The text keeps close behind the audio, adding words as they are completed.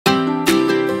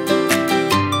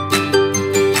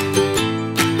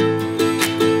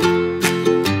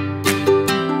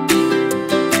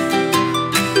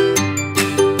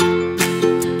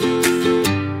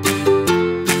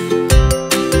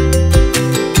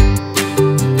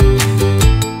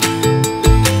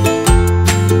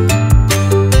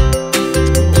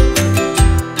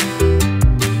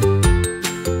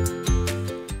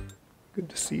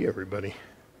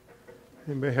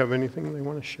Anybody have anything they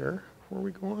want to share before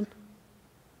we go on?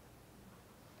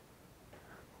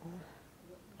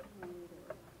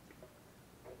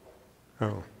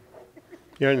 Oh.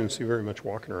 Yeah, I didn't see very much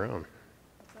walking around.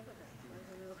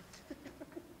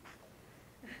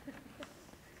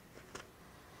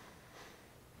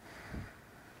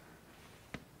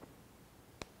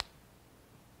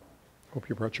 Hope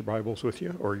you brought your Bibles with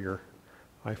you, or your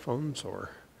iPhones,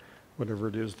 or whatever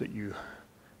it is that you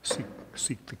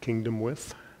seek the kingdom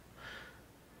with.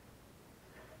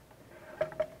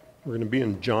 We're going to be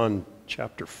in John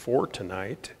chapter 4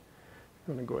 tonight.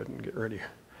 I'm going to go ahead and get ready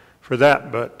for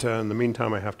that, but in the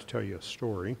meantime I have to tell you a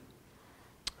story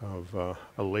of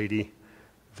a lady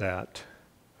that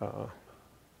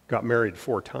got married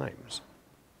 4 times.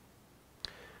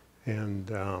 And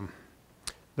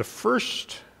the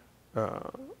first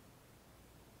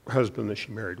husband that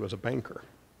she married was a banker.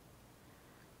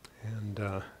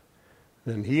 And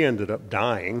then he ended up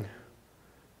dying,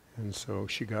 and so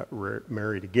she got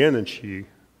married again, and she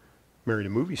married a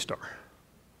movie star.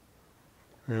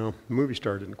 Well, the movie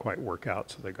star didn't quite work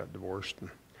out, so they got divorced. And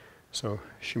so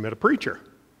she met a preacher,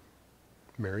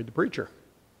 married the preacher.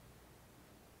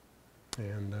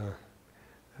 And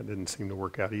that didn't seem to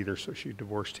work out either, so she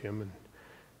divorced him, and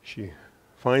she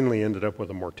finally ended up with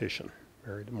a mortician,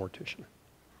 married a mortician.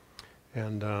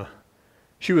 And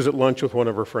she was at lunch with one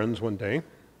of her friends one day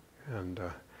and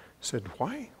said,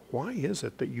 why is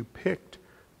it that you picked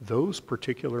those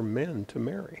particular men to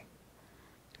marry?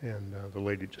 And the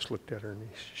lady just looked at her and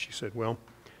she said, well,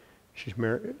 she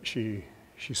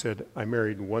said, I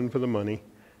married 1 for the money,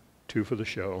 2 for the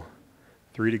show,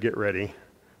 3 to get ready,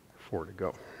 4 to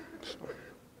go. So,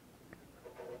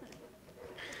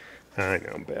 I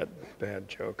know, bad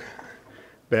joke.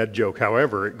 Bad joke.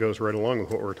 However, it goes right along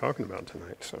with what we're talking about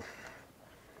tonight. So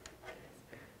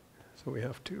we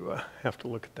have to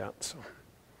look at that. So,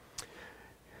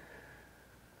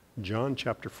 John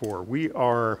chapter 4. We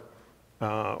are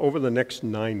over the next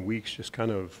 9 weeks just kind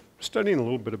of studying a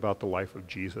little bit about the life of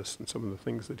Jesus and some of the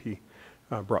things that he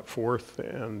brought forth.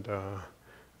 And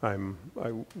I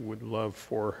would love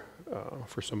for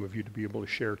some of you to be able to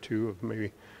share too of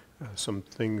maybe some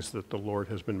things that the Lord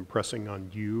has been impressing on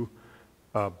you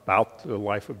about the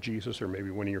life of Jesus, or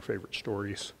maybe one of your favorite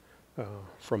stories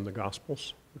from the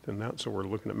Gospels within that. So we're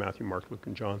looking at Matthew, Mark, Luke,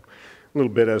 and John a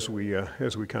little bit as we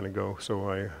kind of go.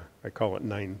 So I call it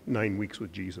nine weeks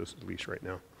with Jesus, at least right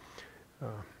now,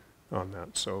 on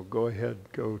that. So go ahead,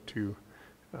 go to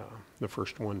the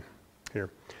first one here.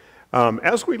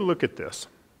 As we look at this,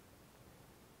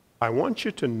 I want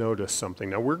you to notice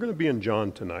something. Now, we're going to be in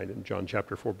John tonight, in John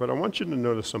chapter 4, but I want you to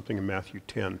notice something in Matthew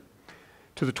 10.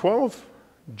 To the 12,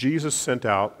 Jesus sent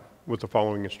out with the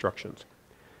following instructions.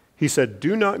 He said,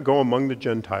 do not go among the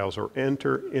Gentiles or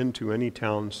enter into any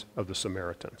towns of the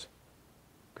Samaritans.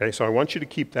 Okay, so I want you to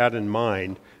keep that in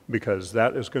mind because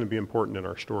that is going to be important in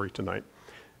our story tonight.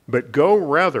 But go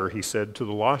rather, he said, to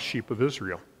the lost sheep of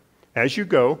Israel. As you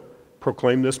go,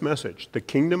 proclaim this message. The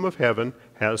kingdom of heaven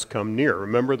has come near.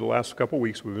 Remember the last couple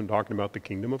weeks we've been talking about the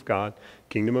kingdom of God,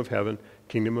 kingdom of heaven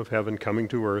coming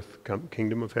to earth,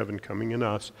 kingdom of heaven coming in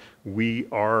us. We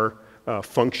are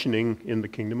functioning in the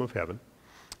kingdom of heaven.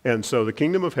 And so the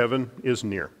kingdom of heaven is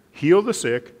near. Heal the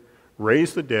sick,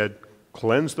 raise the dead,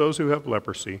 cleanse those who have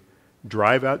leprosy,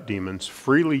 drive out demons.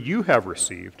 Freely you have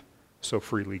received, so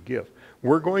freely give.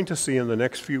 We're going to see in the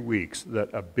next few weeks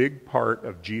that a big part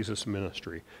of Jesus'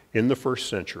 ministry in the first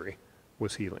century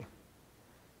was healing.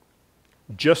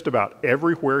 Just about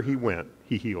everywhere he went,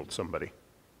 he healed somebody.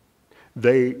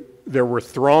 There were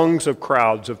throngs of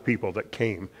crowds of people that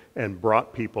came and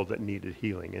brought people that needed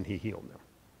healing, and he healed them.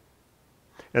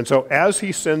 And so as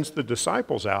he sends the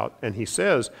disciples out and he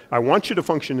says, I want you to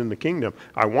function in the kingdom.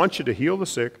 I want you to heal the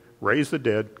sick, raise the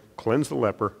dead, cleanse the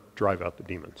leper, drive out the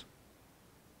demons.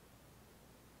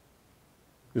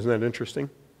 Isn't that interesting?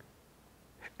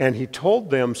 And he told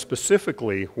them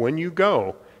specifically, when you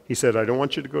go, he said, I don't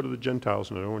want you to go to the Gentiles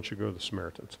and I don't want you to go to the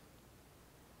Samaritans.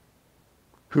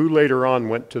 Who later on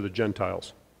went to the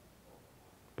Gentiles?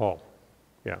 Paul.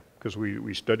 Yeah, because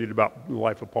we studied about the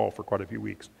life of Paul for quite a few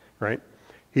weeks, right?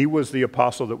 He was the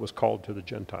apostle that was called to the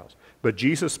Gentiles. But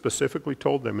Jesus specifically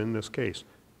told them in this case,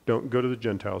 don't go to the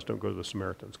Gentiles, don't go to the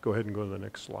Samaritans. Go ahead and go to the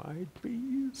next slide,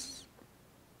 please.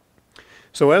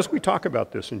 So as we talk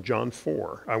about this in John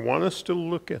 4, I want us to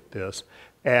look at this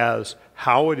as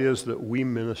how it is that we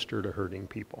minister to hurting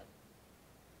people.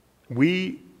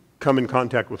 We come in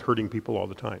contact with hurting people all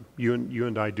the time. You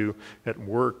and I do at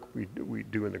work, we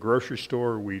do in the grocery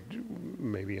store, we do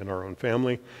maybe in our own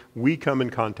family. We come in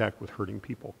contact with hurting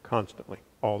people constantly,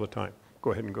 all the time.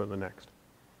 Go ahead and go to the next.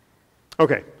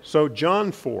 Okay, so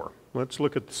John 4. Let's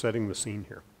look at setting the scene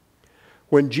here.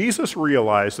 When Jesus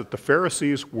realized that the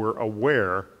Pharisees were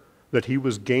aware that he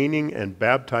was gaining and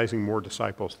baptizing more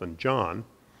disciples than John,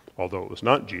 although it was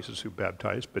not Jesus who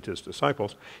baptized, but his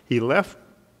disciples, he left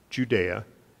Judea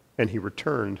and he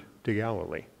returned to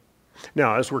Galilee.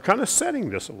 Now, as we're kind of setting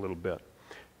this a little bit,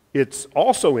 it's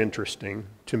also interesting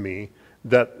to me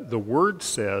that the word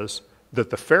says that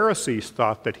the Pharisees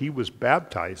thought that he was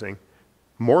baptizing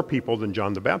more people than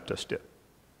John the Baptist did.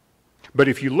 But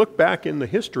if you look back in the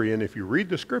history and if you read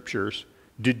the scriptures,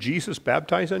 did Jesus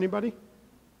baptize anybody?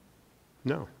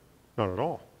 No, not at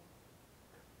all.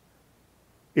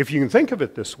 If you can think of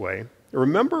it this way,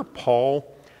 remember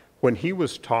Paul when he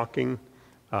was talking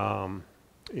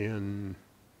in,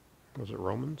 was it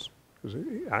Romans? Was it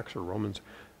Acts or Romans?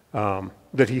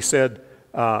 That he said,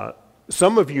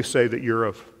 some of you say that you're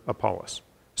of Apollos.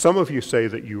 Some of you say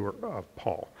that you are of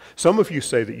Paul. Some of you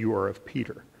say that you are of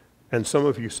Peter. And some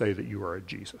of you say that you are of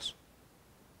Jesus.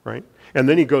 Right? And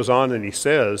then he goes on and he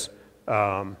says,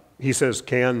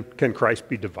 can Christ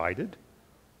be divided?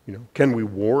 You know, can we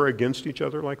war against each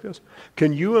other like this?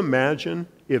 Can you imagine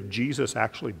if Jesus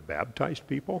actually baptized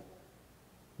people?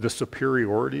 The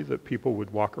superiority that people would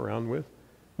walk around with?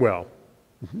 Well,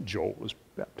 Joel was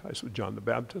baptized with John the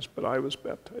Baptist, but I was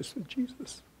baptized with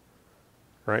Jesus.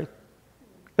 Right?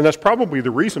 And that's probably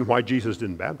the reason why Jesus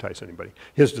didn't baptize anybody.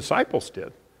 His disciples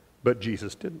did, but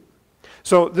Jesus didn't.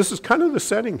 So this is kind of the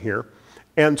setting here.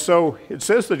 And so it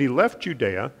says that he left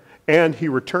Judea and he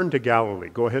returned to Galilee.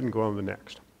 Go ahead and go on to the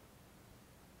next.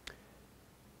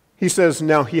 He says,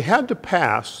 now he had to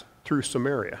pass through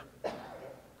Samaria.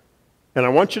 And I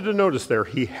want you to notice there,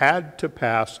 he had to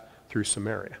pass through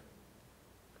Samaria.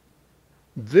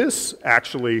 This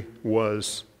actually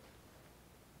was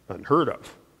unheard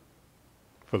of,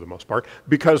 for the most part,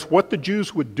 because what the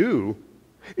Jews would do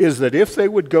is that if they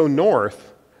would go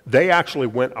north, they actually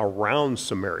went around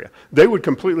Samaria. They would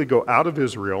completely go out of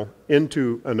Israel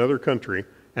into another country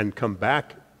and come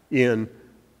back in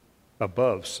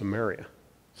above Samaria.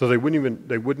 So they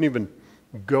wouldn't even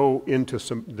go into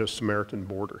the Samaritan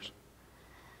borders.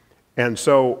 And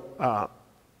so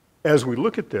as we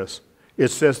look at this, it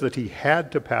says that he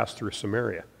had to pass through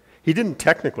Samaria. He didn't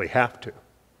technically have to,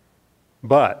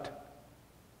 but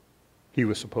he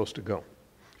was supposed to go.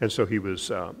 And so he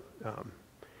was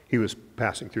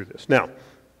passing through this. Now,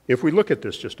 if we look at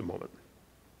this just a moment,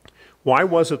 why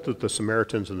was it that the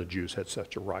Samaritans and the Jews had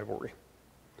such a rivalry?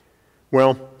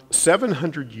 Well,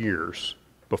 700 years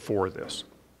before this,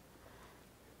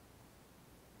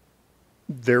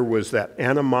 there was that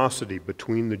animosity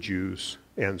between the Jews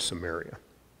and Samaria.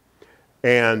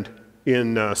 And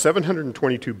in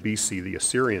 722 BC, the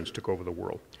Assyrians took over the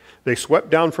world. They swept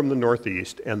down from the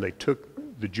northeast and they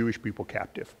took the Jewish people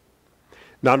captive.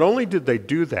 Not only did they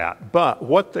do that, but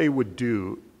what they would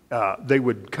do, they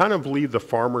would kind of leave the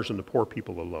farmers and the poor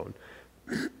people alone.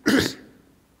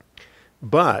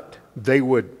 But they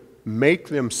would make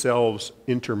themselves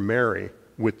intermarry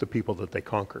with the people that they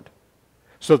conquered,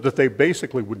 so that they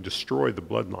basically would destroy the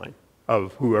bloodline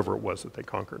of whoever it was that they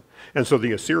conquered. And so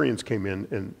the Assyrians came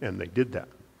in and they did that.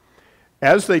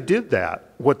 As they did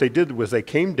that, what they did was they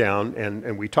came down,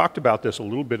 and we talked about this a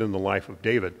little bit in the life of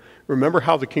David. Remember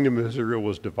how the kingdom of Israel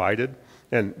was divided?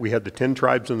 And we had the 10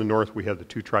 tribes in the north, we had the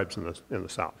 2 tribes in the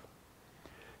south.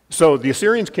 So the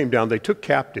Assyrians came down, they took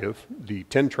captive the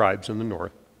 10 tribes in the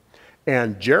north,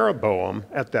 and Jeroboam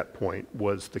at that point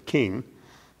was the king,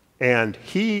 and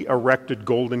he erected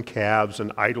golden calves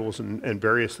and idols and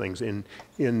various things in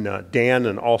Dan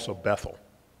and also Bethel.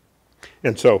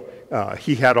 And so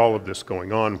he had all of this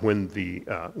going on when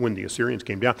the Assyrians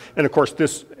came down. And of course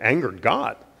this angered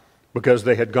God because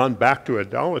they had gone back to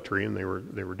idolatry and they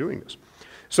were doing this.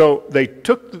 So they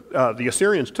took the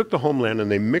Assyrians took the homeland and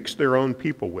they mixed their own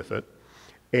people with it,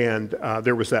 and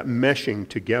there was that meshing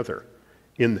together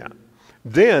in that.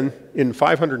 Then in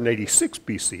 586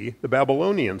 BC, the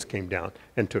Babylonians came down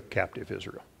and took captive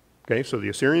Israel. Okay, so the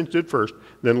Assyrians did first,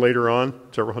 then later on,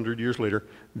 several hundred years later,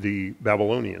 the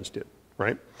Babylonians did,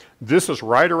 right? This is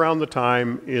right around the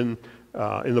time in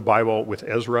the Bible with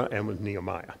Ezra and with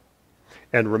Nehemiah.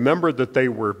 And remember that they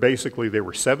were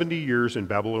 70 years in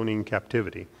Babylonian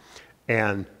captivity,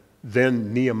 and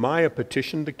then Nehemiah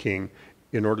petitioned the king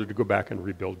in order to go back and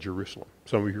rebuild Jerusalem.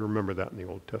 Some of you remember that in the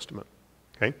Old Testament,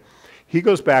 okay? He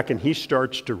goes back and he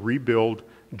starts to rebuild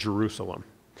Jerusalem.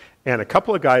 And a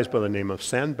couple of guys by the name of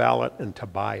Sanballat and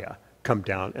Tobiah come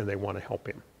down and they want to help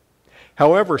him.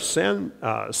 However,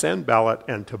 Sanballat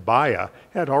and Tobiah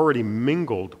had already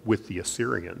mingled with the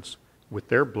Assyrians, with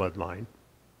their bloodline,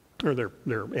 or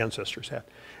their ancestors had.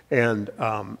 And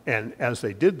as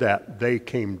they did that, they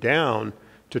came down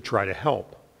to try to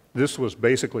help. This was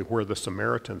basically where the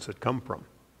Samaritans had come from.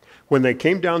 When they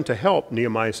came down to help,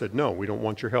 Nehemiah said, no, we don't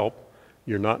want your help.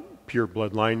 You're not pure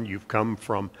bloodline. You've come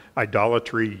from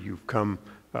idolatry. You've come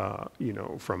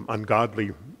from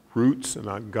ungodly roots and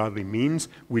ungodly means.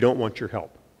 We don't want your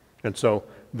help. And so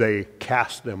they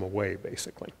cast them away,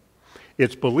 basically.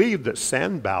 It's believed that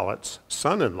Sanballat's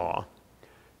son-in-law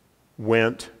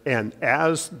went, and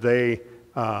as they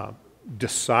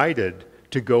decided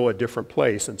to go a different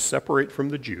place and separate from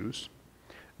the Jews,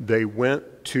 they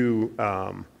went to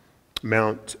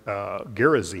Mount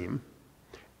Gerizim,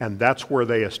 and that's where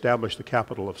they established the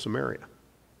capital of Samaria.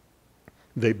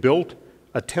 They built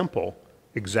a temple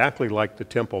exactly like the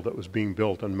temple that was being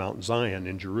built on Mount Zion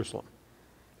in Jerusalem,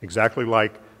 exactly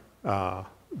like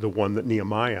the one that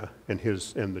Nehemiah and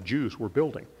the Jews were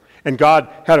building. And God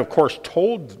had, of course,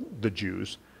 told the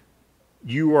Jews,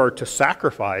 you are to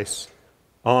sacrifice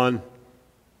on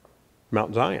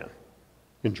Mount Zion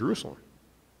in Jerusalem.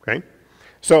 Okay?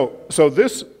 So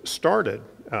this started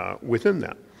within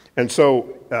that. And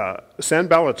so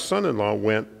Sanballat's son-in-law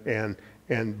went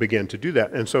and began to do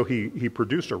that. And so he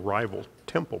produced a rival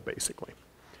temple, basically.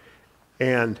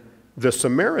 And the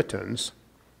Samaritans,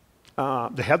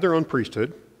 they had their own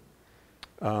priesthood.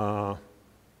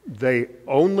 They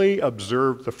only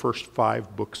observed the first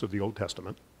 5 books of the Old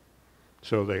Testament.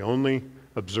 So they only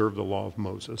observed the law of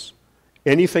Moses.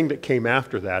 Anything that came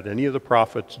after that, any of the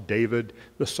prophets, David,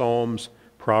 the Psalms,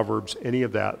 Proverbs, any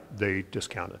of that, they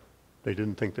discounted. They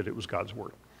didn't think that it was God's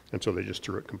word. And so they just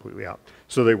threw it completely out.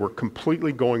 So they were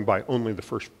completely going by only the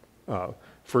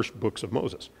first books of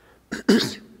Moses.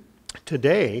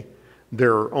 Today,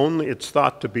 it's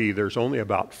thought to be there's only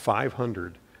about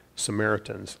 500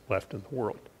 Samaritans left in the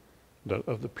world,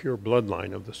 of the pure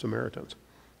bloodline of the Samaritans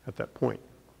at that point.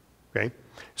 Okay?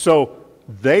 So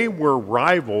they were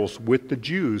rivals with the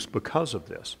Jews because of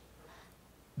this.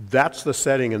 That's the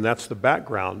setting and that's the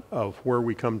background of where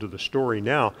we come to the story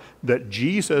now, that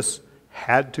Jesus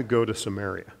had to go to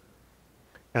Samaria.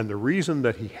 And the reason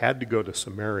that he had to go to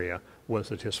Samaria was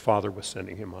that his Father was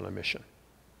sending him on a mission.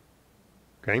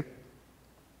 Okay?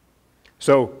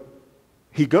 So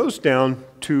he goes down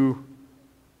to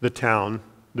the town,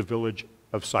 the village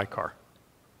of Sychar,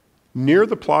 near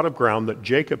the plot of ground that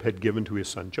Jacob had given to his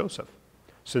son Joseph,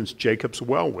 since Jacob's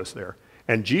well was there.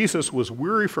 And Jesus was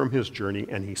weary from his journey,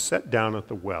 and he sat down at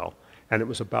the well, and it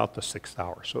was about the 6th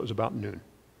hour, so it was about noon.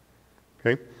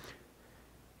 Okay?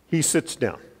 He sits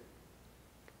down.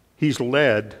 He's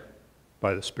led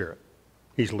by the Spirit.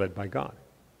 He's led by God.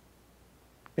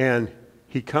 And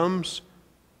he comes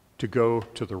to go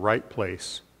to the right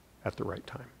place at the right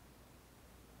time.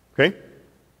 Okay?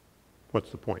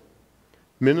 What's the point?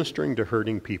 Ministering to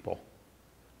hurting people,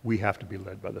 we have to be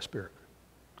led by the Spirit.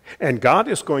 And God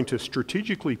is going to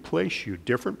strategically place you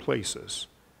different places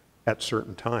at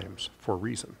certain times for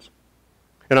reasons.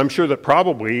 And I'm sure that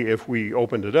probably if we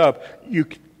opened it up,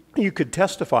 you could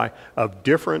testify of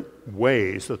different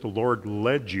ways that the Lord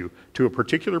led you to a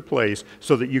particular place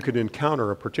so that you could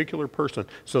encounter a particular person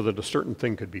so that a certain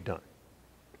thing could be done.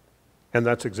 And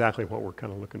that's exactly what we're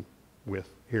kind of looking with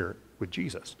here with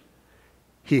Jesus.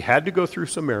 He had to go through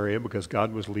Samaria because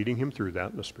God was leading him through that,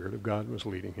 and the Spirit of God was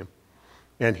leading him.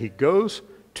 And he goes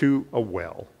to a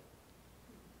well,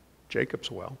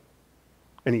 Jacob's well,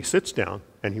 and he sits down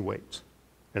and he waits.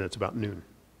 And it's about noon.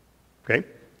 Okay?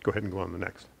 Go ahead and go on to the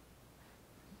next.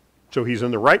 So he's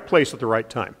in the right place at the right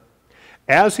time.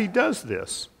 As he does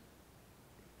this,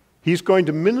 he's going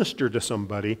to minister to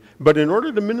somebody, but in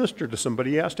order to minister to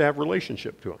somebody, he has to have a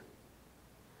relationship to him.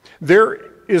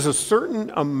 There is a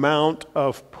certain amount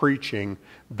of preaching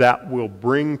that will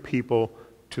bring people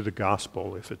to the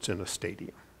gospel if it's in a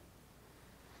stadium.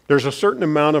 There's a certain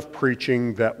amount of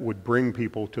preaching that would bring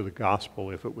people to the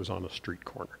gospel if it was on a street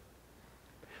corner.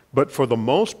 But for the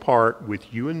most part,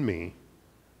 with you and me,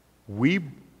 we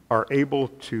are able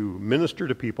to minister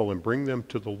to people and bring them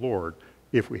to the Lord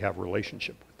if we have a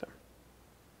relationship with them.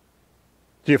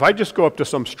 See, if I just go up to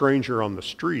some stranger on the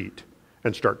street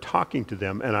and start talking to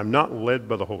them and I'm not led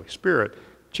by the Holy Spirit,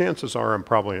 chances are I'm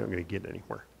probably not going to get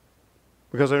anywhere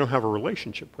because I don't have a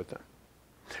relationship with them.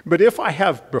 But if I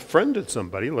have befriended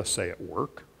somebody, let's say at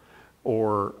work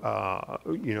or at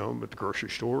the grocery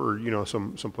store or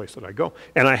some place that I go,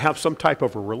 and I have some type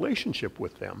of a relationship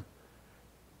with them,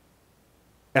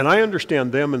 and I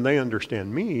understand them and they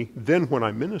understand me, then when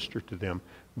I minister to them,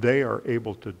 they are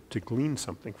able to glean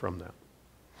something from that.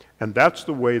 And that's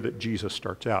the way that Jesus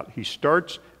starts out. He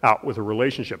starts out with a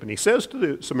relationship. And he says to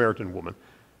the Samaritan woman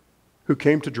who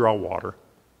came to draw water,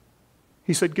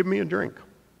 He said, give me a drink,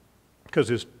 because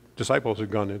his disciples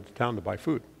had gone into town to buy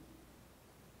food.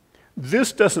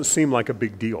 This doesn't seem like a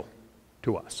big deal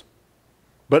to us.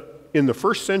 But in the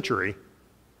first century,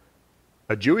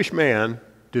 a Jewish man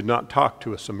did not talk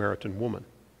to a Samaritan woman.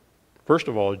 First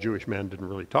of all, a Jewish man didn't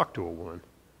really talk to a woman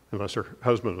unless her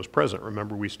husband was present.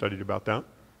 Remember, we studied about that?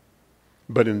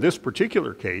 But in this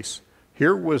particular case,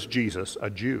 here was Jesus, a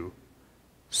Jew,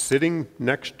 sitting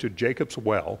next to Jacob's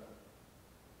well,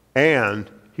 and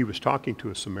he was talking to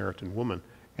a Samaritan woman,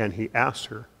 and he asked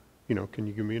her, can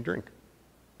you give me a drink?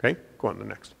 Okay, go on to the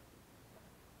next.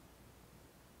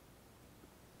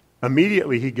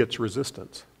 Immediately he gets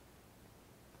resistance.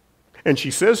 And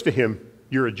she says to him,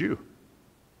 you're a Jew.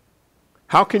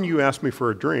 How can you ask me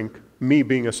for a drink, me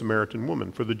being a Samaritan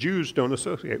woman? For the Jews don't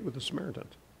associate with the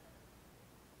Samaritans.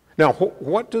 Now,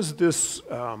 what does this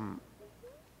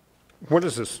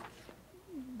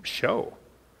show?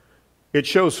 It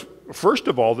shows, first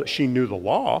of all, that she knew the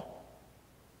law.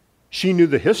 She knew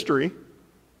the history.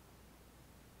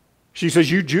 She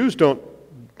says, you Jews don't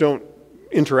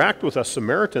interact with us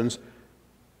Samaritans.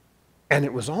 And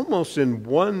it was almost in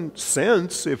one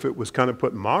sense, if it was kind of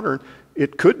put modern,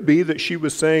 it could be that she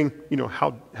was saying,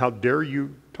 how dare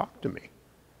you talk to me?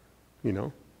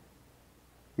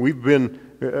 We've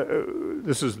been,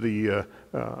 this is the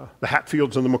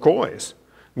Hatfields and the McCoys.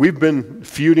 We've been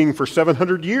feuding for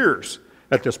 700 years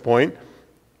at this point,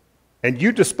 and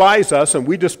you despise us and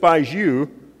we despise you.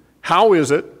 How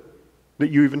is it that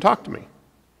you even talk to me?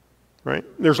 Right?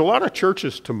 There's a lot of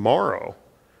churches tomorrow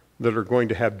that are going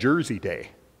to have Jersey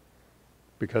Day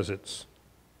because it's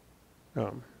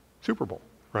Super Bowl,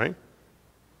 right?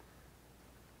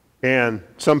 And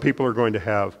some people are going to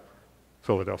have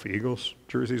Philadelphia Eagles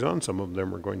jerseys on. Some of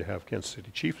them are going to have Kansas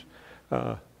City Chiefs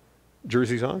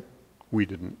jerseys on. We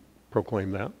didn't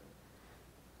proclaim that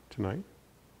tonight.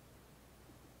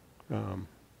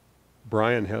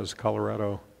 Brian has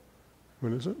Colorado,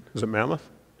 what is it? Is it Mammoth?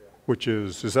 Yeah. Which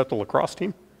is that the lacrosse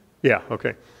team? Yeah,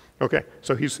 okay. Okay,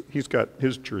 so he's got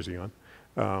his jersey on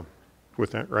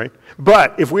with that, right?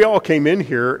 But if we all came in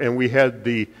here and we had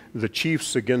the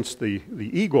Chiefs against the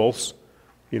Eagles,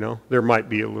 there might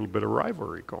be a little bit of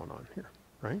rivalry going on here,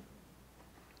 right?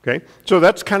 Okay, so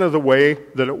that's kind of the way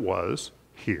that it was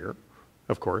here,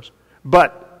 of course.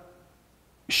 But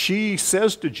she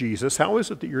says to Jesus, how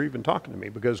is it that you're even talking to me?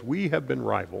 Because we have been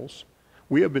rivals.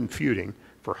 We have been feuding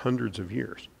for hundreds of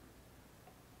years.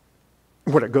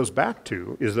 What it goes back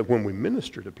to is that when we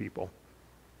minister to people,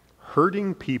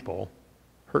 hurting people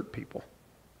hurt people.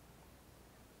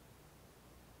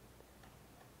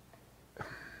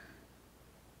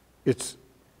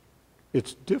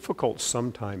 It's difficult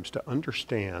sometimes to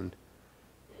understand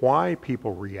why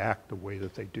people react the way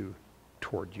that they do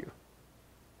toward you.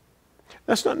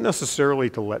 That's not necessarily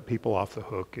to let people off the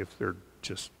hook if they're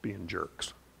just being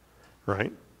jerks,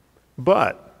 right?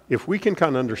 But if we can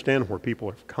kind of understand where people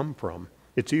have come from,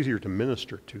 it's easier to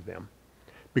minister to them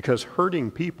because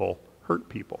hurting people hurt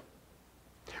people.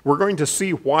 We're going to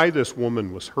see why this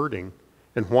woman was hurting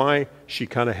and why she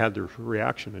kind of had this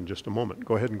reaction in just a moment.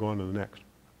 Go ahead and go on to the next.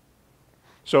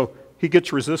 So he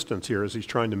gets resistance here as he's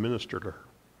trying to minister to her.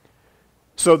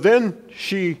 So then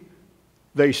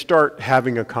they start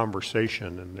having a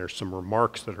conversation, and there's some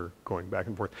remarks that are going back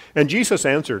and forth. And Jesus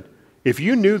answered, if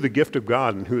you knew the gift of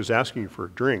God and who is asking you for a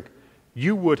drink,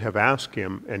 you would have asked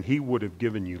him, and he would have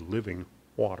given you living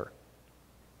water.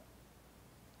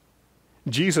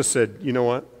 Jesus said, you know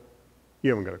what? You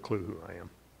haven't got a clue who I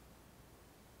am.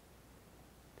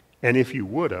 And if you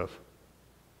would have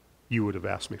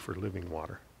asked me for living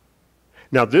water.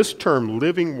 Now, this term,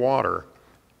 living water,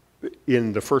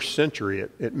 in the first century,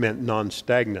 it meant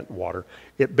non-stagnant water.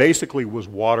 It basically was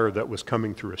water that was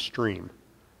coming through a stream.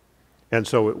 And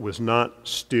so it was not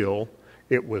still,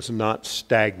 it was not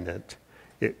stagnant.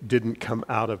 It didn't come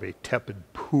out of a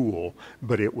tepid pool,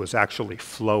 but it was actually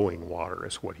flowing water,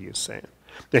 is what he is saying.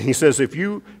 And he says, if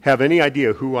you have any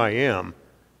idea who I am,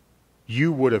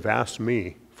 you would have asked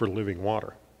me for living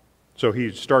water. So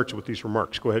he starts with these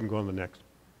remarks. Go ahead and go on to the next.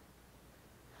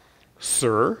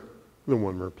 Sir, the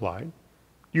woman replied,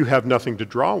 you have nothing to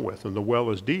draw with, and the well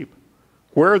is deep.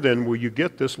 Where then will you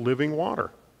get this living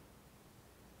water?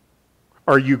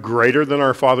 Are you greater than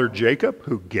our father Jacob,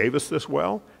 who gave us this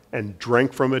well and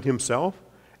drank from it himself,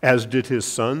 as did his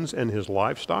sons and his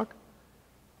livestock?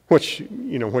 What's she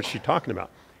talking about?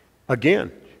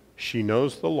 Again, she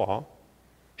knows the law.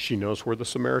 She knows where the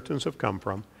Samaritans have come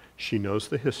from. She knows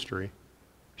the history.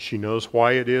 She knows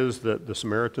why it is that the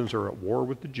Samaritans are at war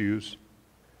with the Jews.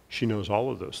 She knows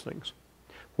all of those things.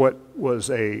 What was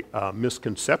a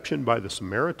misconception by the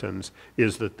Samaritans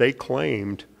is that they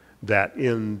claimed that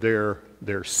in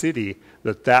their city,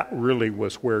 that really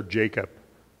was where Jacob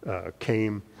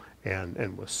came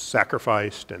and was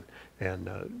sacrificed and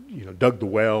dug the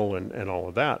well and all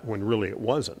of that, when really it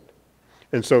wasn't.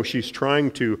 And so she's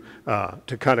trying to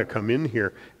kind of come in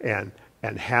here and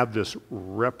have this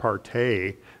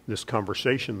repartee, this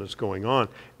conversation that's going on,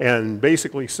 and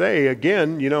basically say,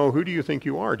 again, who do you think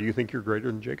you are? Do you think you're greater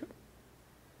than Jacob?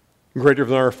 Greater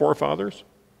than our forefathers?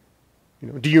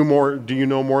 Do you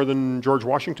know more than George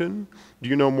Washington? Do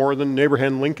you know more than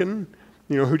Abraham Lincoln?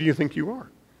 Who do you think you are?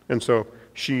 And so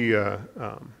she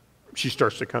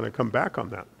starts to kind of come back on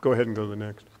that. Go ahead and go to the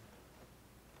next.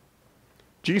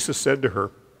 Jesus said to her,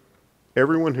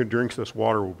 "Everyone who drinks this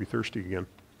water will be thirsty again.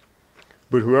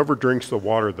 But whoever drinks the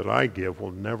water that I give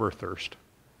will never thirst.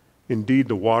 Indeed,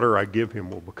 the water I give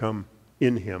him will become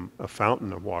in him a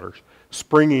fountain of waters,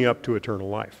 springing up to eternal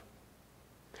life."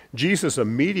 Jesus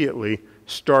immediately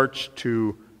starts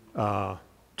to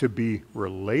be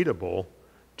relatable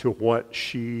to what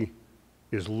she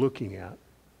is looking at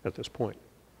this point.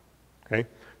 Okay?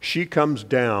 She comes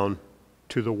down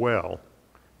to the well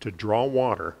to draw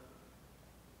water,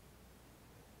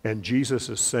 and Jesus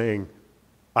is saying,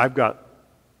 I've got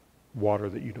water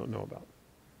that you don't know about.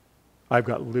 I've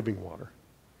got living water.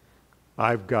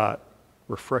 I've got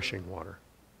refreshing water.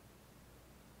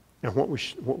 And what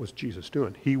was Jesus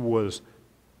doing? He was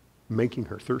making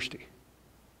her thirsty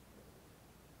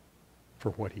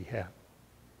for what he had.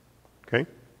 Okay?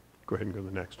 Go ahead and go to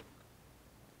the next.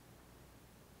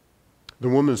 The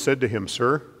woman said to him,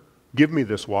 "Sir, give me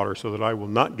this water so that I will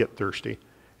not get thirsty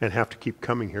and have to keep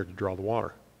coming here to draw the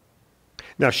water."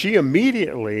 Now, she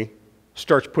immediately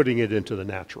starts putting it into the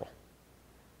natural,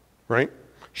 right?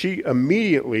 She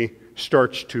immediately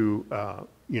starts to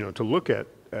look at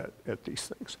these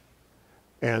things.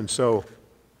 And so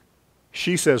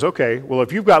she says, okay, well,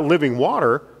 if you've got living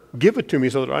water, give it to me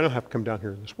so that I don't have to come down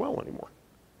here to this well anymore.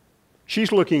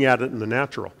 She's looking at it in the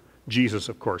natural. Jesus,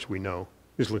 of course, we know,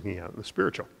 is looking at it in the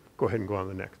spiritual. Go ahead and go on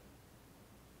to the next.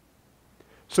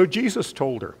 So Jesus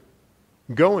told her,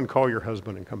 "Go and call your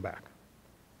husband and come back."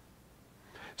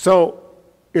 So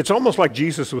it's almost like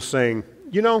Jesus was saying,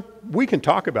 we can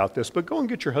talk about this, but go and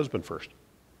get your husband first.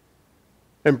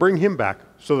 And bring him back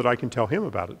so that I can tell him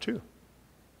about it too.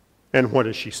 And what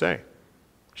does she say?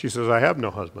 She says, "I have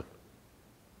no husband."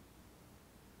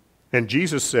 And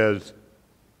Jesus says,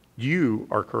 "You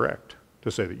are correct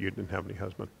to say that you didn't have any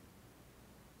husband.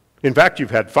 In fact,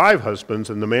 you've had 5 husbands,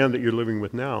 and the man that you're living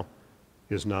with now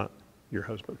is not your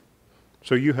husband.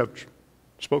 So you have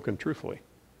spoken truthfully."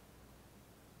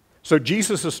 So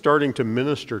Jesus is starting to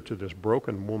minister to this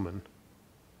broken woman,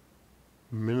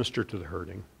 minister to the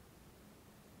hurting,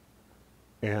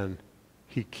 and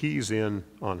he keys in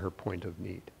on her point of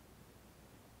need.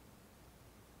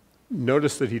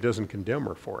 Notice that he doesn't condemn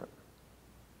her for it.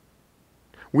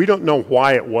 We don't know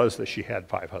why it was that she had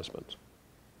 5 husbands.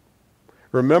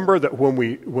 Remember that when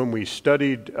we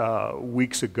studied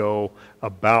weeks ago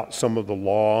about some of the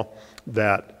law,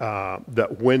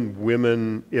 that when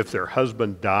women, if their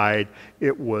husband died,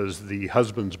 it was the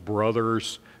husband's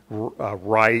brother's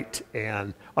right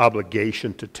and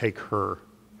obligation to take her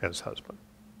as husband,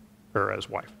 or as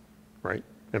wife, right,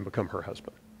 and become her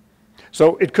husband.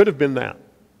 So it could have been that.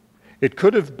 It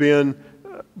could have been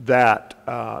that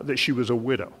she was a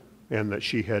widow and that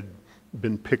she had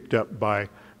been picked up by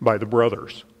the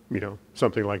brothers,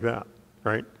 something like that,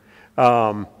 right?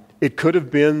 It could have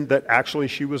been that actually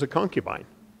she was a concubine.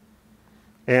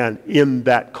 And in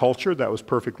that culture, that was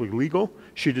perfectly legal.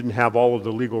 She didn't have all of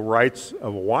the legal rights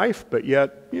of a wife, but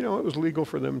yet, it was legal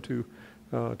for them to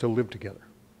live together.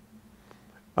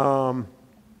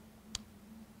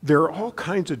 There are all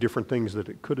kinds of different things that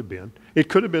it could have been. It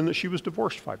could have been that she was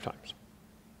divorced 5 times,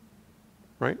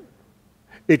 right?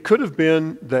 It could have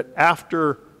been that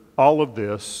after all of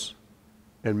this,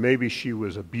 and maybe she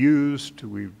was abused.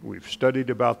 We've studied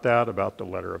about that, about the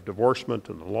letter of divorcement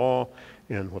and the law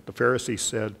and what the Pharisees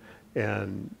said.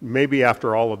 And maybe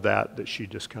after all of that, that she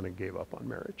just kind of gave up on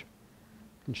marriage.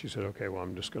 And she said, okay, well,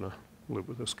 I'm just going to live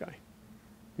with this guy,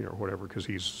 or whatever, because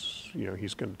he's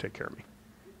going to take care of me,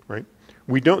 right?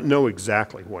 We don't know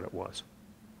exactly what it was.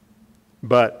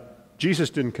 But Jesus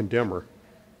didn't condemn her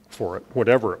for it,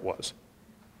 whatever it was.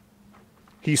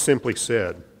 He simply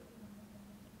said,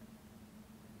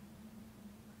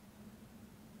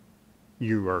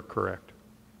 you are correct.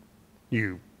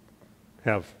 You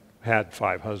have had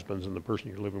 5 husbands, and the person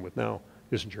you're living with now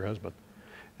isn't your husband.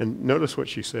 And notice what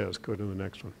she says. Go to the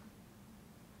next one.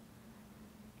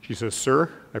 She says,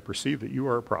 "Sir, I perceive that you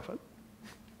are a prophet."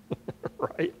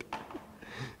 Right?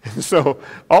 And so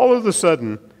all of a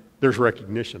sudden, there's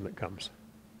recognition that comes.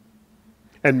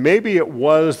 And maybe it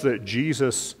was that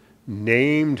Jesus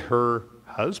named her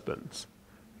husbands,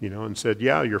 and said,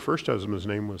 yeah, your first husband's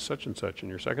name was such and such, and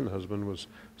your second husband was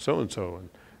so-and-so.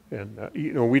 And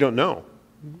we don't know.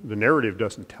 The narrative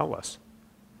doesn't tell us.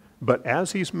 But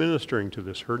as he's ministering to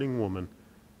this hurting woman,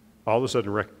 all of a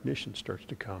sudden recognition starts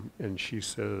to come, and she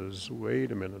says,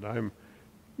 wait a minute,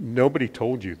 nobody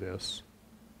told you this.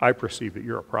 I perceive that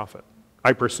you're a prophet.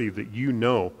 I perceive that you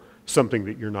know something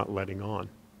that you're not letting on.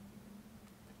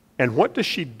 And what does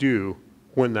she do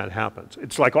when that happens?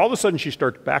 It's like all of a sudden she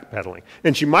starts backpedaling,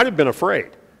 and she might have been afraid.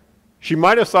 She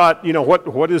might have thought,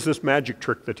 what is this magic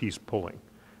trick that he's pulling?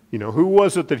 Who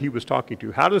was it that he was talking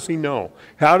to? How does he know?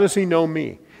 How does he know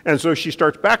me? And so she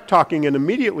starts back talking, and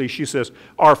immediately she says,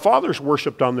 our fathers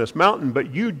worshipped on this mountain,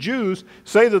 but you Jews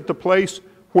say that the place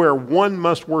where one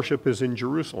must worship is in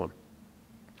Jerusalem.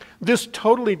 This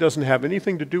totally doesn't have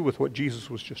anything to do with what Jesus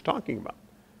was just talking about.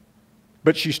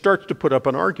 But she starts to put up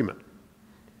an argument,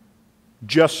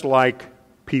 just like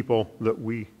people that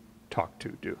we talk to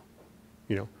do.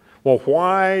 Well,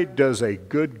 why does a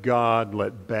good God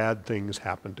let bad things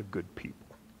happen to good people?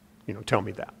 Tell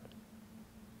me that.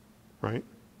 Right?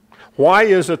 Why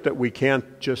is it that we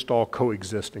can't just all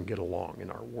coexist and get along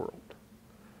in our world?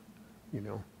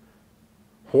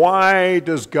 Why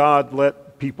does God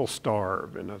let people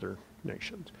starve in other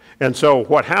nations? And so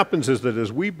what happens is that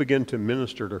as we begin to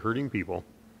minister to hurting people,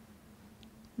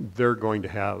 they're going to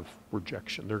have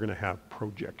rejection. They're going to have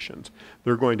projections.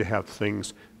 They're going to have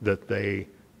things that they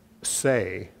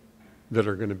say that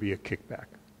are going to be a kickback.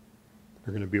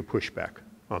 They're going to be a pushback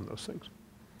on those things.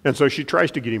 And so she tries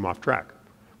to get him off track.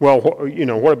 Well,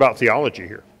 what about theology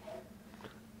here?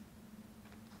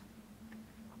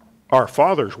 Our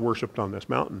fathers worshipped on this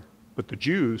mountain, but the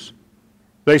Jews,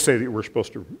 they say that we're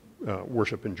supposed to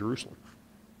worship in Jerusalem,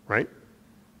 right?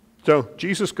 So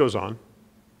Jesus goes on,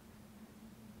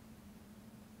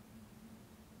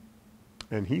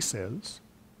 and he says,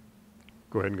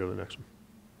 go ahead and go to the next one.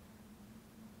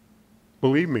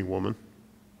 Believe me, woman.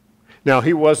 Now,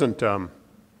 he wasn't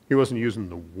using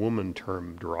the woman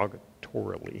term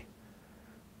derogatorily.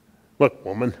 Look,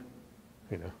 woman,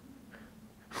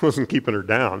 wasn't keeping her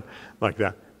down like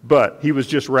that. But he was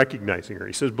just recognizing her.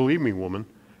 He says, believe me, woman,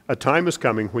 a time is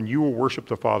coming when you will worship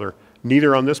the Father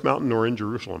neither on this mountain nor in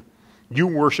Jerusalem. You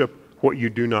worship what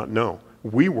you do not know.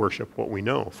 We worship what we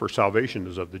know, for salvation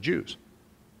is of the Jews.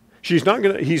 He's not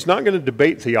going to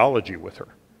debate theology with her,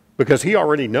 because he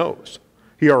already knows.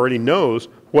 He already knows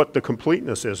what the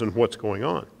completeness is and what's going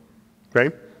on.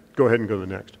 Okay? Go ahead and go to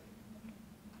the next.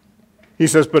 He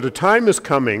says, but a time is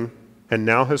coming, and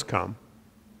now has come,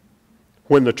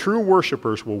 when the true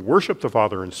worshipers will worship the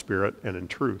Father in spirit and in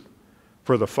truth,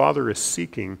 for the Father is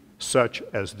seeking such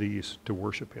as these to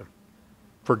worship him.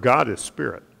 For God is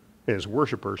spirit, and his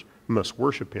worshipers must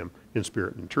worship him in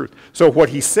spirit and in truth. So what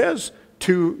he says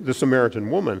to the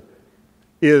Samaritan woman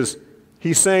is,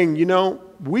 he's saying,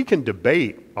 we can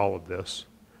debate all of this,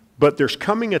 but there's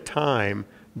coming a time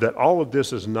that all of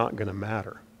this is not going to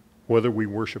matter, whether we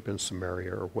worship in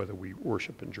Samaria or whether we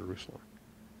worship in Jerusalem.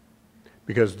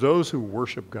 Because those who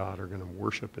worship God are going to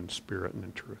worship in spirit and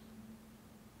in truth.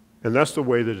 And that's the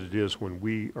way that it is when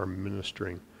we are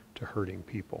ministering to hurting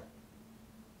people.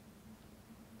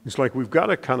 It's like we've got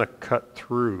to kind of cut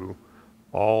through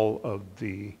all of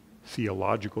the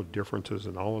theological differences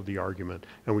and all of the argument,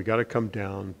 and we've got to come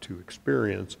down to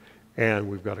experience, and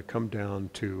we've got to come down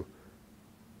to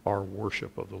our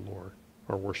worship of the Lord,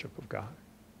 our worship of God.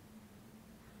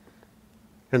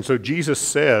 And so Jesus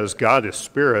says God is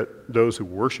spirit. Those who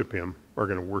worship him are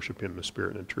going to worship him in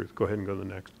spirit and in truth. Go ahead and go to the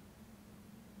next.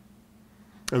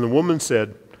 And the woman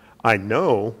said, I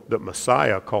know that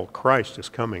Messiah called Christ is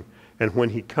coming, and when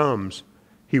he comes,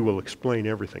 he will explain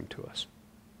everything to us.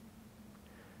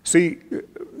 See,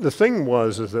 the thing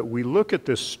is that we look at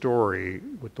this story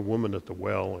with the woman at the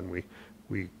well, and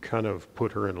we kind of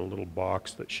put her in a little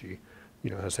box that she,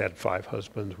 has had 5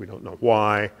 husbands. We don't know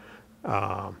why.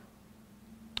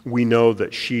 We know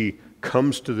that she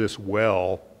comes to this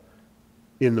well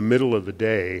in the middle of the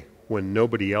day when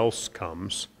nobody else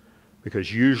comes,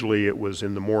 because usually it was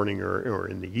in the morning or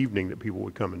in the evening that people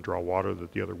would come and draw water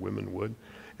that the other women would.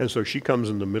 And so she comes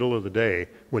in the middle of the day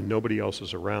when nobody else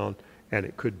is around, and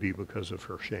it could be because of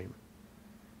her shame.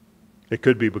 It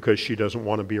could be because she doesn't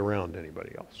want to be around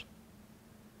anybody else.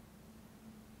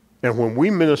 And when we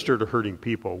minister to hurting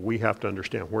people, we have to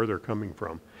understand where they're coming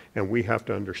from, and we have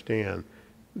to understand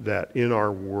that in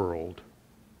our world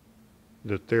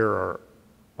that there are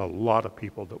a lot of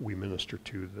people that we minister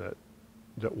to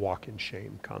that walk in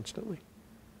shame constantly.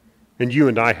 And you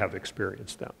and I have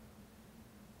experienced that.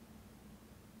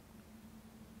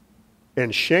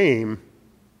 And shame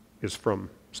is from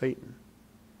Satan.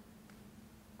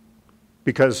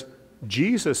 Because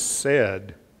Jesus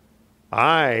said,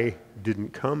 I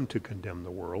didn't come to condemn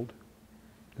the world,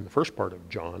 in the first part of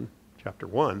John chapter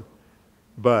 1,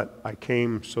 but I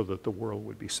came so that the world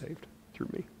would be saved through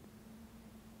me.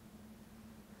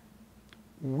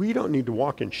 We don't need to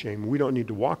walk in shame. We don't need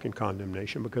to walk in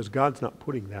condemnation because God's not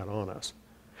putting that on us.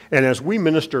 And as we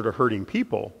minister to hurting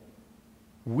people,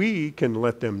 we can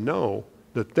let them know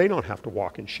that they don't have to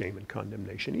walk in shame and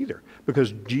condemnation either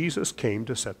because Jesus came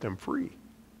to set them free.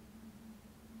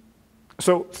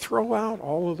 So throw out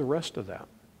all of the rest of that.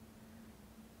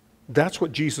 That's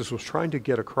what Jesus was trying to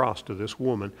get across to this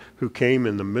woman who came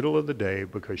in the middle of the day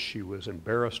because she was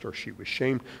embarrassed or she was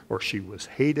shamed or she was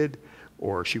hated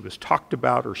or she was talked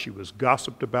about or she was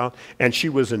gossiped about. And she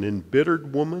was an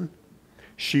embittered woman.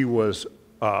 She was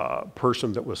a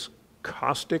person that was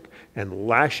caustic and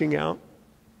lashing out.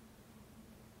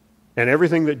 And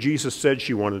everything that Jesus said,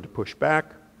 she wanted to push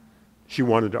back. She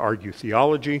wanted to argue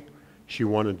theology. She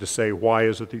wanted to say, why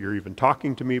is it that you're even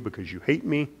talking to me? Because you hate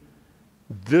me.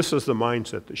 This is the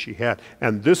mindset that she had.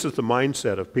 And this is the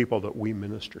mindset of people that we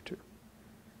minister to.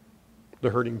 The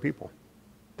hurting people.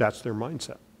 That's their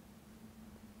mindset.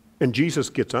 And Jesus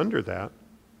gets under that.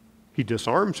 He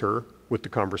disarms her with the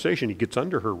conversation. He gets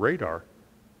under her radar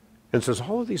and says,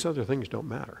 all of these other things don't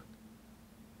matter.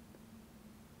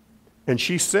 And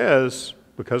she says,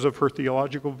 because of her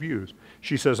theological views,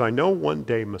 she says, I know one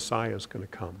day Messiah is going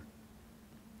to come.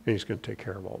 And he's going to take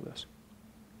care of all this.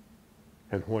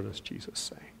 And what does Jesus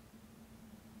say?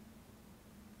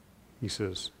 He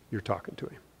says, you're talking to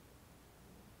him.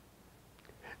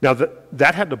 Now,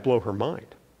 that had to blow her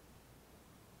mind.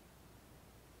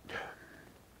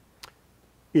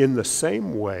 In the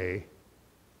same way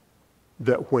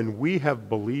that when we have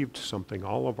believed something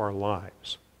all of our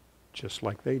lives, just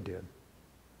like they did,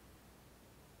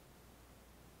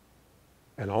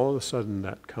 and all of a sudden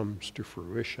that comes to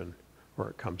fruition or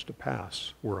it comes to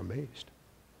pass, we're amazed.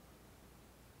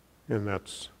 And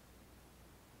that's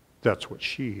what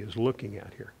she is looking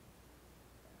at here.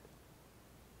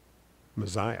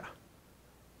 Messiah,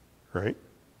 right?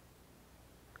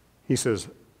 He says,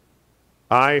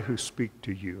 I who speak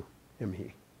to you am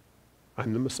he.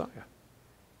 I'm the Messiah.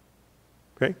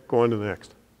 Okay, go on to the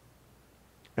next.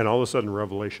 And all of a sudden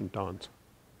revelation dawns.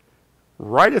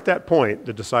 Right at that point,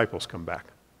 the disciples come back.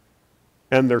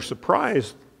 And they're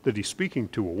surprised that he's speaking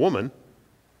to a woman.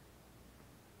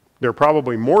 They're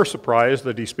probably more surprised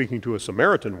that he's speaking to a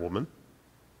Samaritan woman.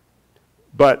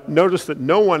 But notice that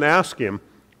no one asked him,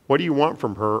 what do you want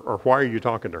from her or why are you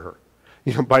talking to her?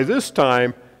 You know, by this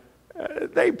time,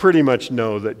 they pretty much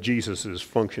know that Jesus is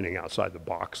functioning outside the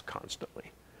box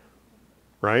constantly.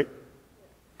 Right?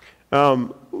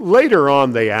 Later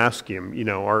on, they ask him, you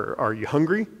know, are you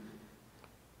hungry?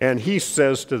 And he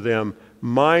says to them,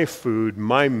 my food,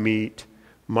 my meat,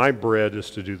 my bread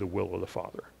is to do the will of the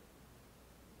Father.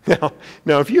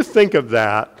 Now, if you think of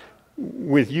that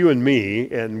with you and me,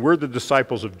 and we're the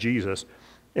disciples of Jesus,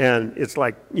 and it's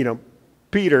like, you know,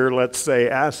 Peter, let's say,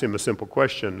 asks him a simple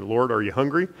question, Lord, are you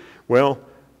hungry? Well,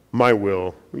 my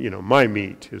will, you know, my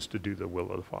meat is to do the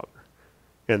will of the Father.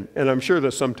 And I'm sure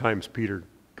that sometimes Peter,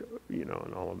 you know,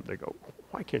 and all of them, they go,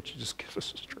 why can't you just give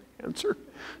us a straight answer?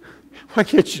 Why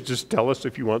can't you just tell us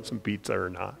if you want some pizza or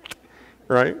not?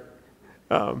 Right?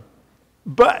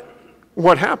 But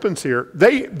what happens here,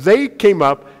 they came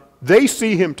up, they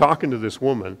see him talking to this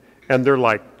woman, and they're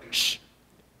like, shh,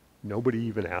 nobody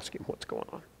even asked him what's going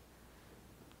on.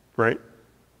 Right?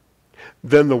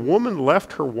 Then the woman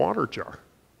left her water jar,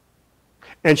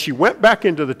 and she went back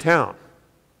into the town.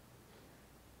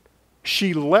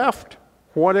 She left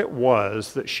what it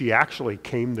was that she actually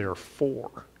came there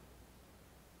for.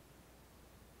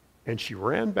 And she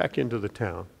ran back into the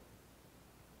town.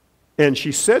 And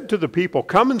she said to the people,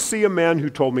 come and see a man who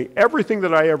told me everything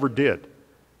that I ever did.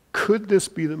 Could this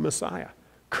be the Messiah?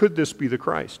 Could this be the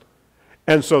Christ?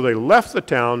 And so they left the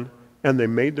town and they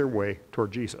made their way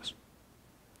toward Jesus.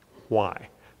 Why?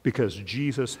 Because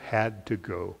Jesus had to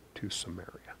go to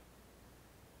Samaria.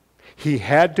 He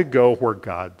had to go where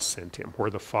God sent him,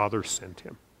 where the Father sent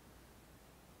him.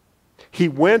 He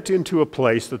went into a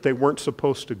place that they weren't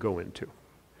supposed to go into.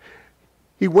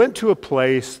 He went to a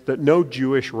place that no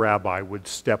Jewish rabbi would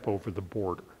step over the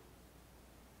border.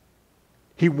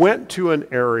 He went to an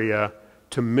area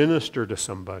to minister to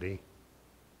somebody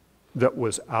that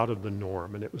was out of the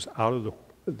norm, and it was out of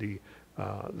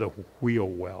the wheel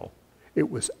well. It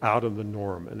was out of the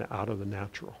norm and out of the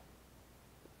natural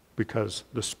because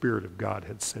the Spirit of God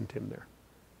had sent him there.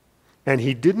 And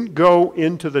he didn't go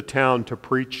into the town to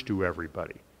preach to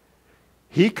everybody.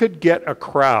 He could get a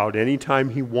crowd anytime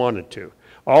he wanted to.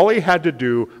 All he had to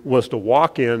do was to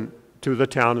walk in to the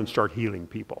town and start healing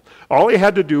people. All he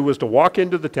had to do was to walk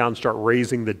into the town and start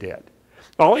raising the dead.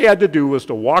 All he had to do was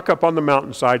to walk up on the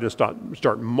mountainside and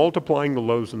start multiplying the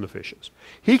loaves and the fishes.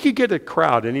 He could get a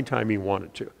crowd anytime he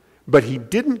wanted to. But he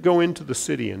didn't go into the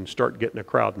city and start getting a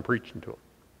crowd and preaching to them.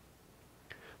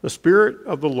 The Spirit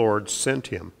of the Lord sent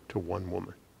him to one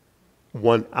woman,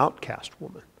 one outcast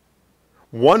woman,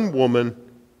 one woman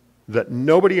that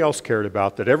nobody else cared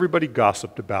about, that everybody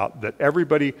gossiped about, that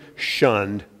everybody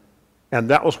shunned, and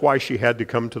that was why she had to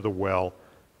come to the well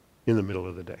in the middle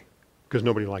of the day, because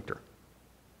nobody liked her.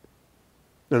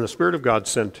 And the Spirit of God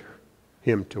sent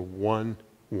him to one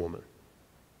woman.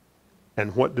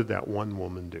 And what did that one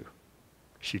woman do?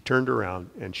 She turned around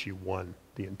and she won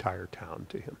the entire town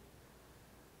to him.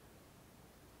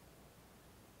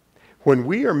 When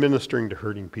we are ministering to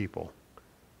hurting people,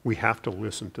 we have to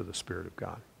listen to the Spirit of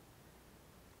God.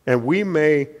 And we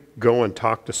may go and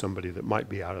talk to somebody that might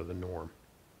be out of the norm.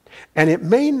 And it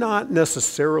may not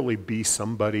necessarily be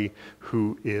somebody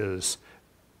who is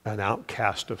an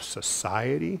outcast of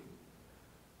society,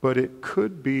 but it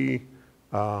could be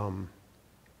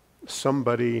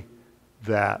somebody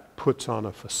that puts on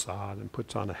a facade and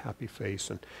puts on a happy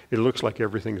face, and it looks like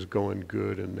everything's going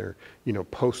good, and they're,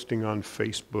 posting on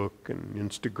Facebook and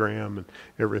Instagram, and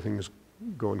everything's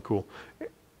going cool.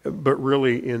 But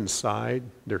really inside,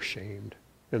 they're shamed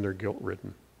and they're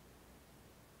guilt-ridden.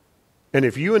 And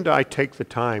if you and I take the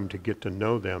time to get to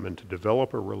know them and to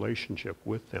develop a relationship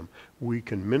with them, we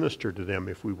can minister to them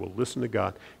if we will listen to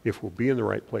God, if we'll be in the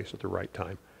right place at the right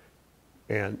time,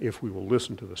 and if we will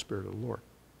listen to the Spirit of the Lord.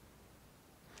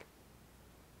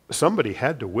 Somebody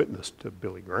had to witness to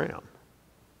Billy Graham,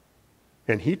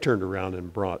 and he turned around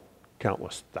and brought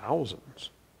countless thousands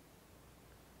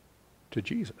to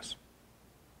Jesus,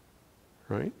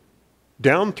 right?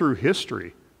 Down through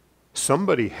history,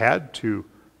 somebody had to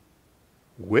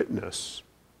witness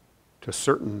to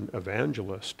certain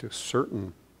evangelists, to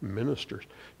certain ministers,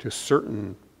 to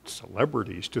certain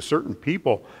celebrities, to certain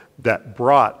people that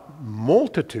brought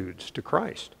multitudes to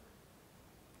Christ.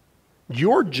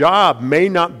 Your job may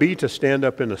not be to stand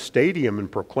up in a stadium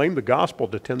and proclaim the gospel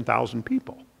to 10,000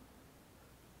 people,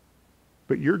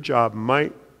 but your job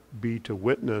might be to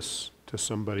witness to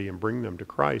somebody and bring them to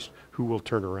Christ, who will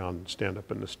turn around and stand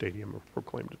up in the stadium and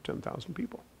proclaim to 10,000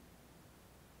 people.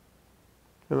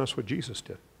 And that's what Jesus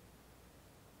did.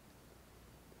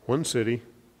 One city,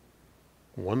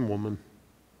 one woman,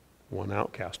 one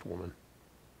outcast woman.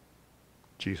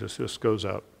 Jesus just goes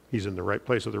up. He's in the right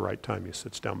place at the right time. He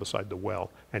sits down beside the well,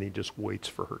 and he just waits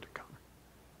for her to come.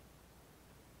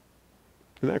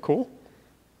 Isn't that cool?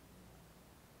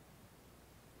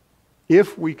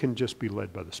 If we can just be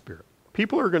led by the Spirit.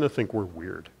 People are going to think we're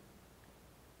weird.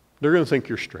 They're going to think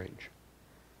you're strange.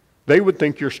 They would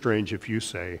think you're strange if you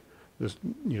say, this,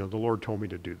 the Lord told me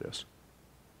to do this.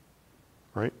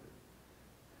 Right?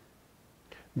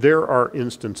 There are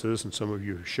instances, and some of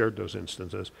you have shared those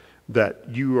instances, that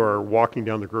you are walking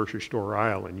down the grocery store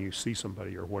aisle and you see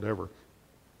somebody or whatever,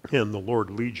 and the Lord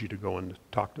leads you to go and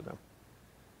talk to them.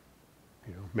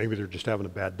 Maybe they're just having a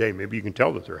bad day. Maybe you can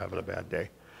tell that they're having a bad day.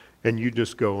 And you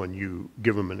just go and you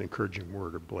give them an encouraging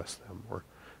word or bless them or,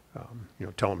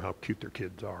 tell them how cute their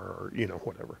kids are or,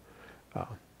 whatever.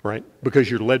 Right? Because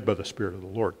you're led by the Spirit of the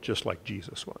Lord, just like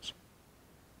Jesus was.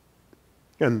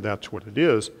 And that's what it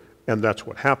is, and that's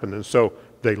what happened. And so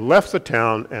they left the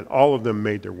town, and all of them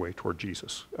made their way toward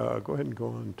Jesus. Go ahead and go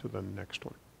on to the next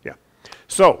one. Yeah.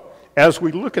 So, as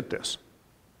we look at this,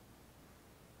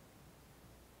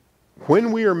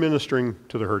 when we are ministering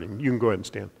to the hurting, you can go ahead and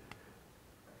stand.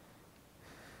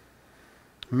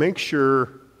 Make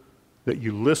sure that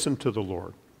you listen to the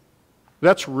Lord.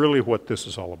 That's really what this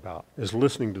is all about, is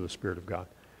listening to the Spirit of God,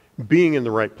 being in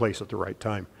the right place at the right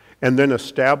time, and then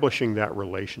establishing that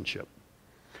relationship.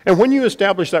 And when you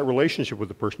establish that relationship with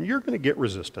the person, you're going to get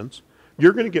resistance.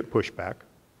 You're going to get pushback.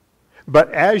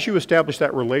 But as you establish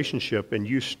that relationship and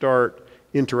you start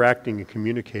interacting and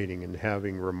communicating and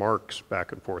having remarks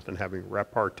back and forth and having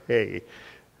repartee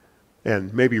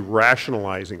and maybe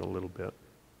rationalizing a little bit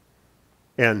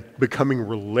and becoming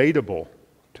relatable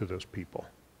to those people,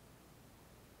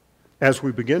 as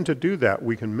we begin to do that,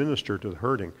 we can minister to the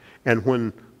hurting. And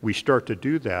when we start to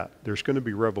do that, there's going to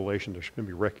be revelation, there's going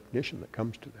to be recognition that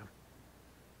comes to them.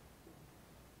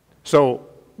 So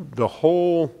the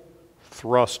whole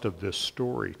thrust of this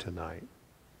story tonight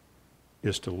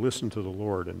is to listen to the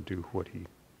Lord and do what he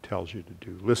tells you to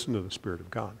do. Listen to the Spirit of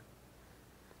God.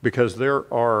 Because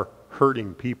there are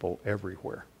hurting people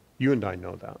everywhere. You and I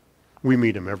know that. We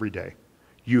meet them every day.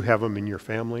 You have them in your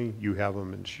family. You have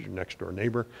them in your next door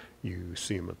neighbor. You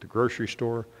see them at the grocery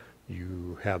store.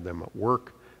 You have them at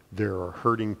work. There are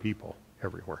hurting people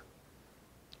everywhere.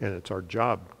 And it's our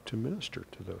job to minister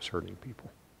to those hurting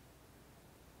people.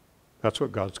 That's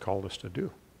what God's called us to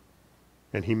do.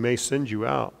 And he may send you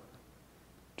out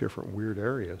different weird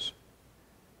areas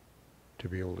to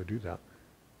be able to do that.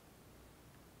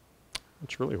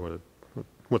 That's really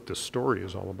what this story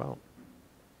is all about.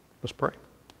 Let's pray.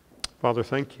 Father,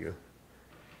 thank you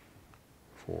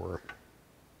for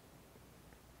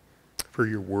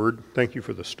your word. Thank you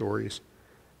for the stories.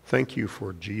 Thank you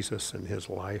for Jesus and his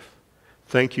life.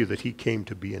 Thank you that he came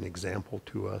to be an example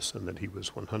to us and that he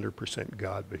was 100%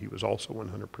 God, but he was also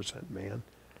 100% man.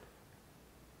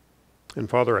 And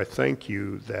Father, I thank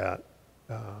you that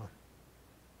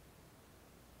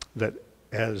that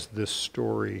as this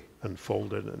story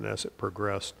unfolded and as it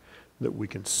progressed, that we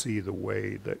can see the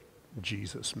way that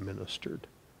Jesus ministered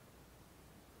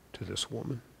to this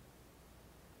woman.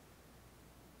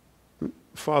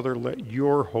 Father, let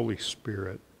your Holy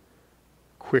Spirit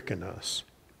quicken us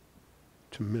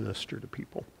to minister to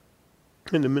people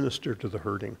and to minister to the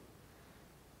hurting,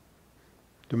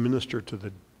 to minister to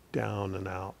the down and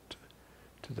out,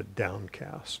 to the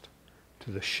downcast,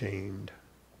 to the shamed.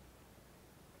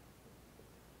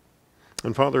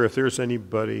 And Father, if there's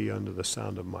anybody under the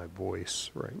sound of my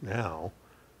voice right now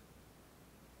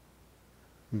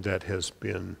that has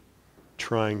been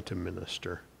trying to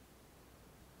minister,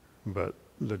 but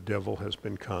the devil has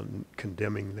been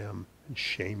condemning them and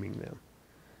shaming them,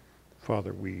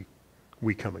 Father, we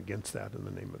come against that in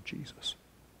the name of Jesus.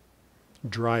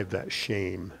 Drive that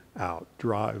shame out.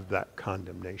 Drive that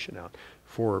condemnation out.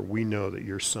 For we know that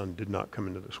your Son did not come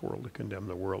into this world to condemn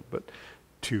the world, but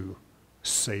to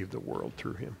save the world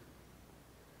through him.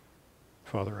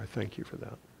 Father, I thank you for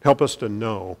that. Help us to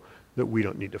know that we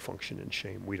don't need to function in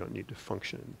shame. We don't need to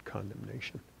function in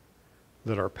condemnation.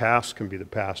 That our past can be the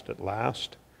past at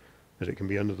last, that it can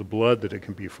be under the blood, that it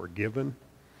can be forgiven,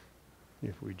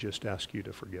 if we just ask you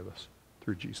to forgive us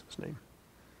through Jesus' name.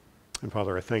 And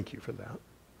Father, I thank you for that.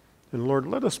 And Lord,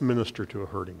 let us minister to a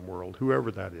hurting world,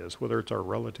 whoever that is, whether it's our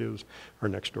relatives, our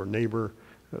next door neighbor,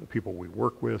 the people we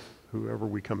work with, whoever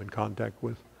we come in contact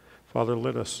with. Father,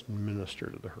 let us minister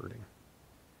to the hurting.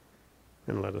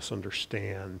 And let us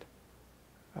understand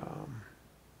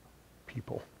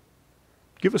people.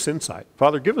 Give us insight.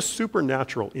 Father, give us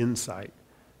supernatural insight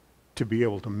to be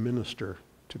able to minister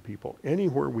to people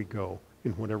anywhere we go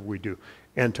in whatever we do.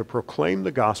 And to proclaim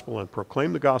the gospel and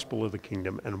proclaim the gospel of the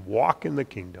kingdom and walk in the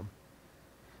kingdom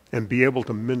and be able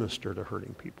to minister to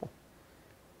hurting people.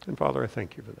 And Father, I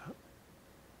thank you for that.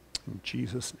 In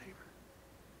Jesus' name,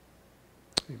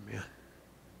 amen.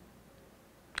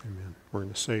 Amen. We're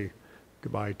going to say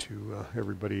goodbye to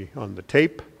everybody on the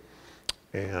tape.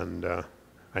 And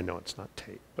I know it's not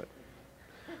tape, but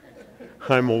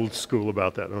I'm old school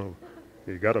about that. Oh,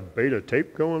 you got a beta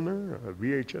tape going there? A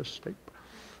VHS tape?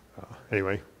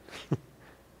 Anyway,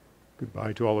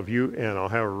 goodbye to all of you. And I'll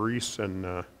have Reese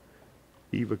and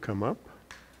Eva come up.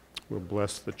 We'll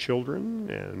bless the children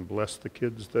and bless the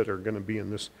kids that are going to be in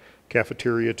this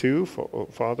cafeteria too.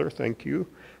 Father, thank you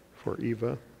for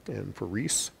Eva and for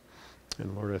Reese.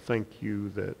 And Lord, I thank you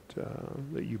that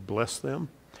you bless them.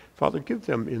 Father, give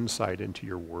them insight into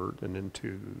your word and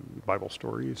into Bible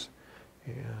stories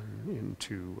and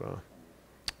into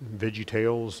Veggie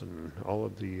Tales and all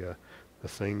of the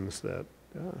things that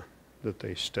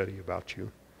they study about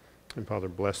you. And Father,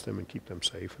 bless them and keep them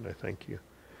safe. And I thank you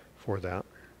for that.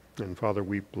 And Father,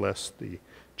 we bless the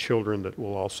children that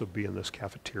will also be in this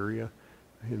cafeteria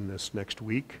in this next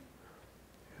week.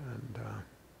 And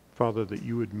Father, that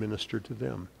you would minister to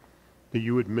them, that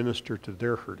you would minister to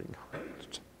their hurting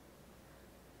hearts.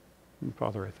 And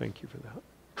Father, I thank you for that.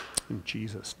 In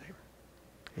Jesus' name,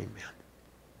 amen.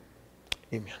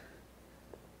 Amen.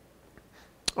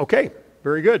 Okay,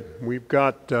 very good. We've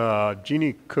got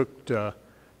Jeanie cooked,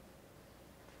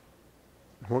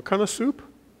 what kind of soup?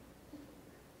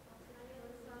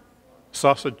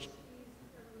 Sausage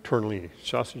tortellini,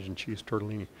 sausage and cheese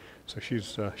tortellini. So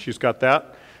she's got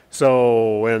that.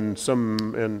 So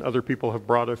and other people have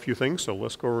brought a few things. So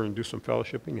let's go over and do some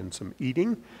fellowshipping and some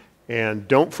eating. And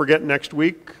don't forget next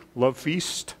week, Love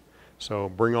Feast. So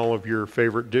bring all of your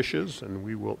favorite dishes, and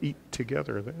we will eat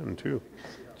together then too.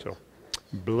 So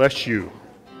bless you.